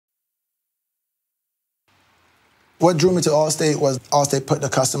What drew me to Allstate was Allstate put the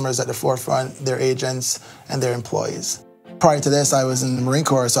customers at the forefront, their agents and their employees. Prior to this, I was in the Marine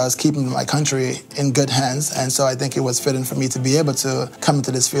Corps, so I was keeping my country in good hands, and so I think it was fitting for me to be able to come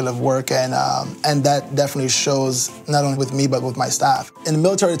into this field of work, and that definitely shows not only with me, but with my staff. In the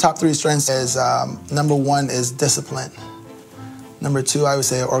military, the top 3 strengths is, number 1 is discipline. Number 2, I would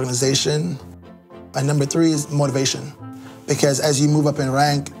say organization. And number 3 is motivation. Because as you move up in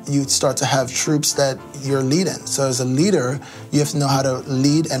rank, you start to have troops that you're leading. So as a leader, you have to know how to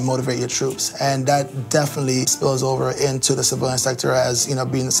lead and motivate your troops. And that definitely spills over into the civilian sector as,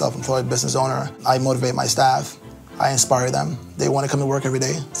 being a self-employed business owner. I motivate my staff. I inspire them. They want to come to work every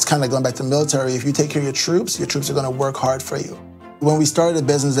day. It's kind of like going back to the military. If you take care of your troops are going to work hard for you. When we started the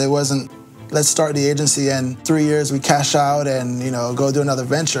business, it wasn't, let's start the agency and 3 years we cash out and, go do another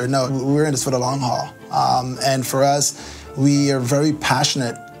venture. No, we're in this for the long haul. And for us, we are very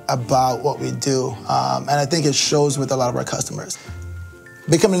passionate about what we do, and I think it shows with a lot of our customers.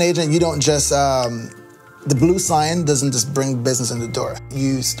 Becoming an agent, you don't just, the blue sign doesn't just bring business in the door.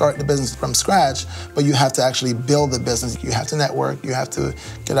 You start the business from scratch, but you have to actually build the business. You have to network, you have to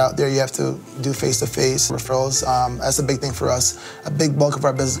get out there, you have to do face-to-face referrals. That's a big thing for us. A big bulk of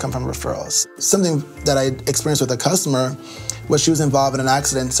our business comes from referrals. Something that I experienced with a customer was she was involved in an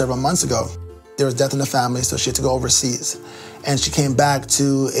accident several months ago. There was death in the family, so she had to go overseas. And she came back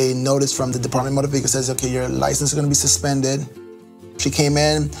to a notice from the Department of Motor Vehicles that says, okay, your license is going to be suspended. She came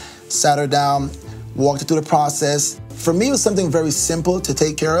in, sat her down, walked her through the process. For me, it was something very simple to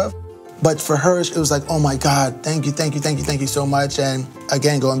take care of. But for her, it was like, oh my God, thank you so much. And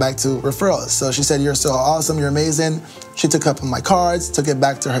again, going back to referrals. So she said, you're so awesome, you're amazing. She took up my cards, took it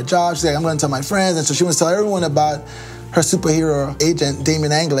back to her job. She's like, I'm going to tell my friends. And so she wants to tell everyone about her superhero agent,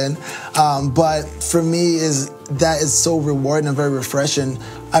 Damion Anglin. But for me, that is so rewarding and very refreshing.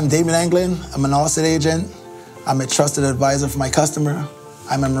 I'm Damion Anglin. I'm an Allstate agent. I'm a trusted advisor for my customer.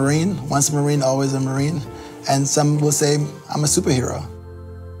 I'm a Marine. Once a Marine, always a Marine. And some will say I'm a superhero.